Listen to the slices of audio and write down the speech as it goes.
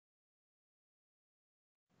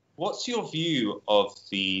What's your view of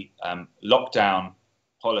the lockdown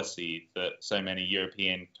policy that so many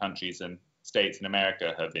European countries and states in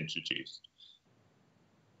America have introduced?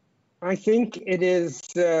 I think it is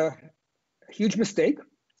a huge mistake.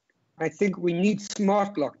 I think we need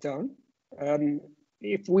smart lockdown.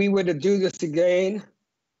 If we were to do this again,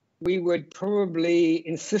 we would probably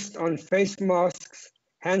insist on face masks,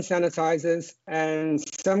 hand sanitizers, and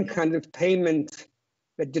some kind of payment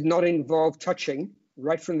that did not involve touching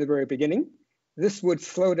right from the very beginning. This would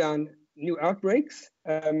slow down new outbreaks.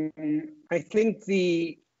 I think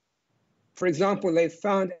for example, they've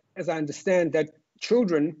found, as I understand, that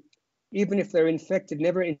children, even if they're infected,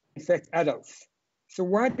 never infect adults. So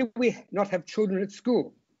why do we not have children at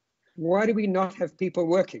school? Why do we not have people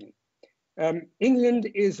working? England,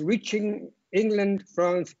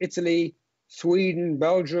 France, Italy, Sweden,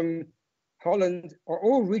 Belgium, Holland are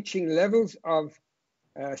all reaching levels of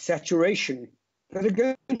saturation that are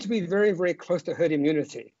going to be very, very close to herd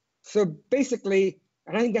immunity. So basically,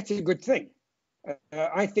 and I think that's a good thing.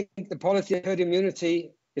 I think the policy of herd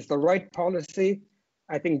immunity is the right policy.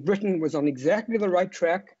 I think Britain was on exactly the right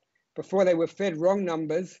track before they were fed wrong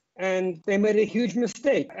numbers, and they made a huge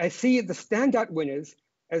mistake. I see the standout winners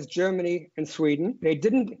as Germany and Sweden. They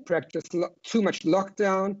didn't practice too much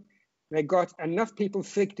lockdown. They got enough people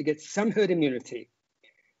sick to get some herd immunity.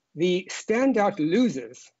 The standout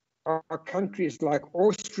losers are countries like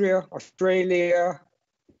Austria, Australia,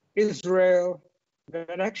 Israel,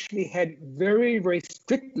 that actually had very, very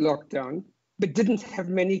strict lockdown, but didn't have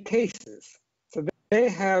many cases. So they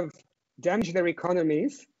have damaged their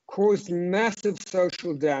economies, caused massive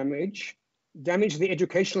social damaged the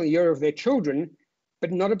educational year of their children,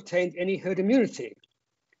 but not obtained any herd immunity.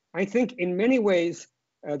 I think in many ways,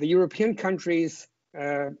 the European countries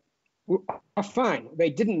are fine.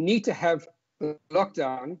 They didn't need to have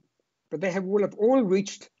lockdown, but they will have all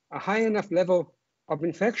reached a high enough level of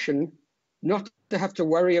infection not to have to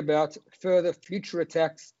worry about further future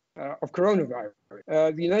attacks of coronavirus.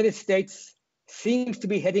 The United States seems to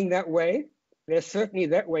be heading that way. They're certainly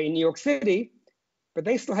that way in New York City, but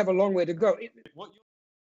they still have a long way to go.